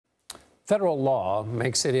Federal law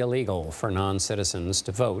makes it illegal for non-citizens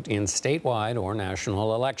to vote in statewide or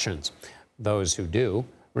national elections. Those who do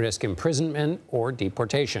risk imprisonment or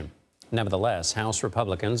deportation. Nevertheless, House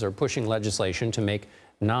Republicans are pushing legislation to make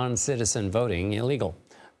non-citizen voting illegal.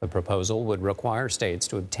 The proposal would require states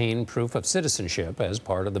to obtain proof of citizenship as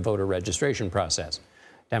part of the voter registration process.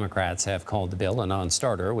 Democrats have called the bill a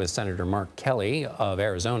non-starter, with Senator Mark Kelly of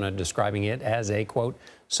Arizona describing it as a, quote,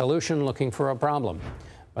 solution looking for a problem.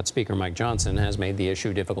 But Speaker Mike Johnson has made the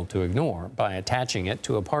issue difficult to ignore by attaching it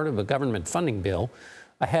to a part of a government funding bill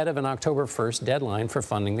ahead of an October 1st deadline for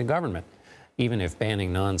funding the government. Even if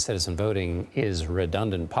banning non-citizen voting is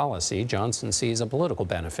redundant policy, Johnson sees a political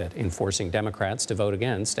benefit in forcing Democrats to vote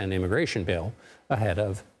against an immigration bill ahead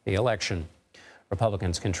of the election.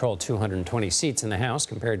 Republicans control 220 seats in the House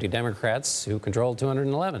compared to Democrats who control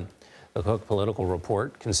 211. The Cook Political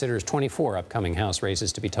Report considers 24 upcoming House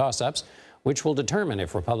races to be toss-ups, which will determine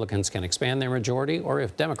if Republicans can expand their majority or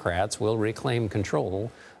if Democrats will reclaim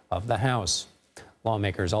control of the House.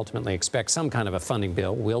 Lawmakers ultimately expect some kind of a funding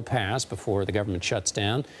bill will pass before the government shuts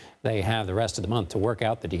down. They have the rest of the month to work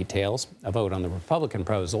out the details. A vote on the Republican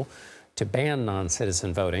proposal to ban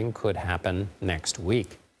non-citizen voting could happen next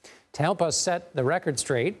week. To help us set the record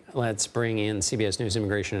straight, let's bring in CBS News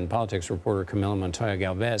immigration and politics reporter Camilo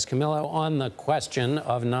Montoya-Galvez. Camilo, on the question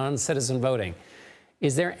of non-citizen voting,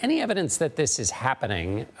 is there any evidence that this is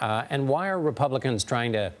happening, and why are Republicans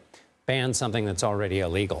trying to ban something that's already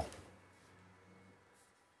illegal?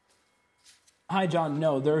 Hi, John.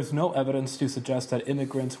 No, there's no evidence to suggest that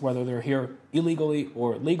immigrants, whether they're here illegally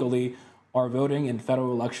or legally, are voting in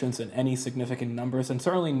federal elections in any significant numbers, and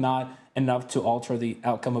certainly not enough to alter the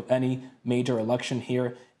outcome of any major election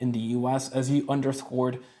here in the U.S. As you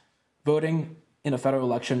underscored, voting in a federal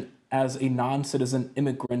election as a non-citizen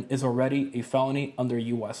immigrant is already a felony under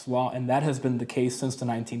U.S. law, and that has been the case since the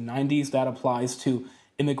 1990s. That applies to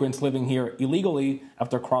immigrants living here illegally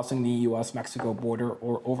after crossing the U.S.-Mexico border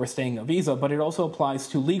or overstaying a visa, but it also applies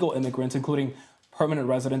to legal immigrants, including permanent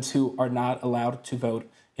residents who are not allowed to vote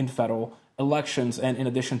in federal elections. And in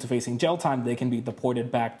addition to facing jail time, they can be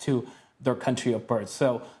deported back to their country of birth.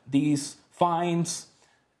 So these fines,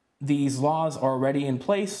 these laws are already in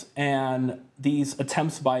place, and these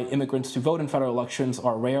attempts by immigrants to vote in federal elections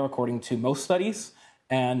are rare according to most studies.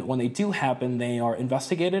 And when they do happen, they are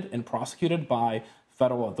investigated and prosecuted by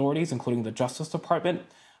federal authorities, including the Justice Department.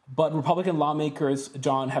 But Republican lawmakers,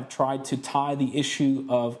 John, have tried to tie the issue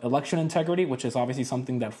of election integrity, which is obviously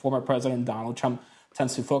something that former President Donald Trump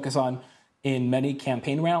tends to focus on in many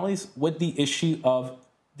campaign rallies, with the issue of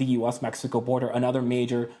the U.S.-Mexico border, another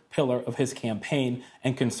major pillar of his campaign,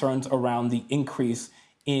 and concerns around the increase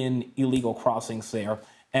in illegal crossings there.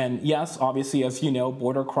 And yes, obviously, as you know,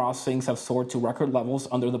 border crossings have soared to record levels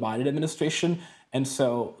under the Biden administration. And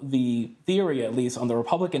so the theory, at least on the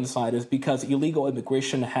Republican side, is because illegal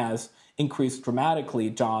immigration has increased dramatically,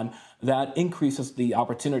 John, that increases the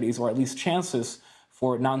opportunities, or at least chances,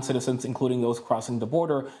 for non-citizens, including those crossing the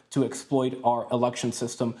border, to exploit our election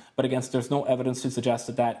system. But again, there's no evidence to suggest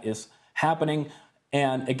that that is happening.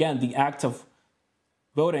 And again, the act of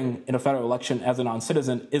voting in a federal election as a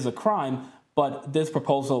non-citizen is a crime, but this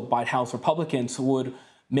proposal by House Republicans would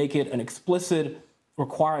make it an explicit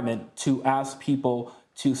requirement to ask people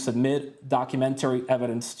to submit documentary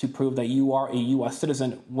evidence to prove that you are a U.S.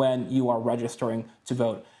 citizen when you are registering to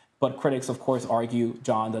vote. But critics, of course, argue,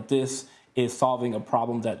 John, that this is solving a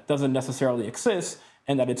problem that doesn't necessarily exist,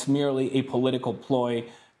 and that it's merely a political ploy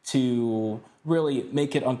to really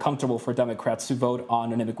make it uncomfortable for Democrats to vote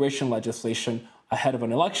on an immigration legislation ahead of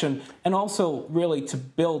an election, and also really to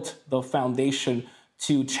build the foundation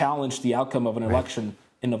to challenge the outcome of an election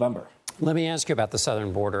in November. Let me ask you about the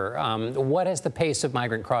southern border. What has the pace of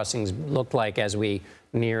migrant crossings looked like as we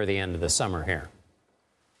near the end of the summer here?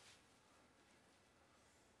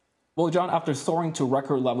 Well, John, after soaring to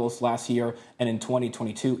record levels last year and in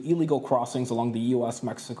 2022, illegal crossings along the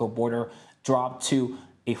U.S.-Mexico border dropped to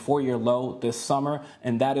a 4-year low this summer,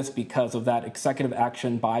 and that is because of that executive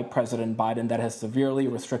action by President Biden that has severely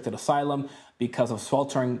restricted asylum, because of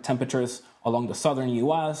sweltering temperatures along the southern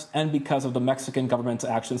U.S., and because of the Mexican government's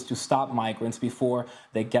actions to stop migrants before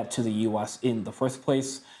they get to the U.S. in the first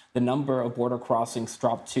place. The number of border crossings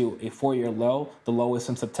dropped to a 4-year low, the lowest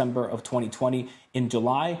in September of 2020. In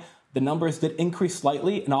July, the numbers did increase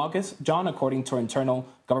slightly in August, John, according to our internal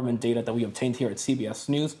government data that we obtained here at CBS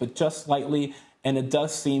News, but just slightly. And it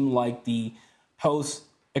does seem like the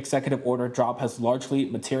post-executive order drop has largely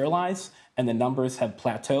materialized and the numbers have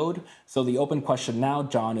plateaued. So the open question now,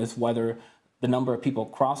 John, is whether the number of people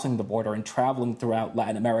crossing the border and traveling throughout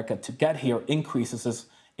Latin America to get here increases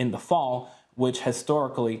in the fall, which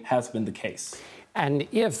historically has been the case. And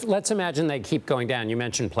if, let's imagine they keep going down, you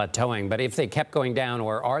mentioned plateauing, but if they kept going down,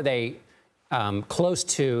 or are they close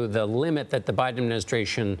to the limit that the Biden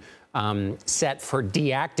administration set for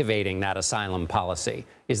deactivating that asylum policy?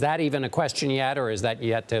 Is that even a question yet, or is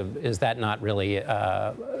that not really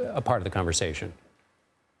a part of the conversation?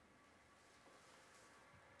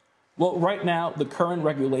 Well, right now, the current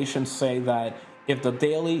regulations say that if the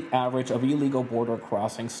daily average of illegal border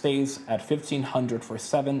crossing stays at 1,500 for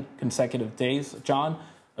 7 consecutive days, John,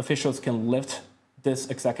 officials can lift this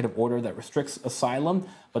executive order that restricts asylum,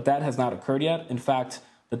 but that has not occurred yet. In fact,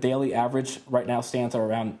 the daily average right now stands at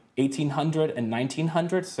around 1,800 and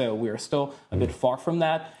 1,900, so we are still a bit far from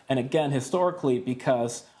that. And again, historically,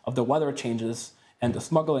 because of the weather changes and the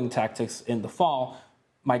smuggling tactics in the fall,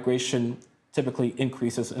 migration typically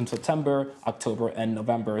increases in September, October, and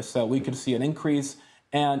November. So we could see an increase.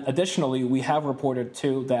 And additionally, we have reported,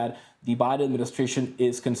 too, that the Biden administration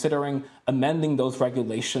is considering amending those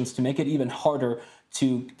regulations to make it even harder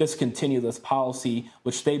to discontinue this policy,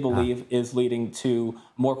 which they believe is leading to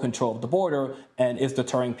more control of the border and is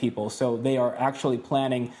deterring people. So they are actually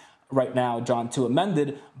planning right now, John, to amend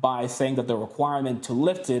it by saying that the requirement to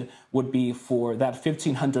lift it would be for that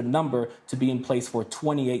 1,500 number to be in place for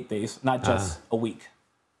 28 days, not just a week.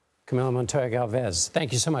 Camilo Montoya-Galvez.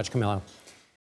 Thank you so much, Camilo.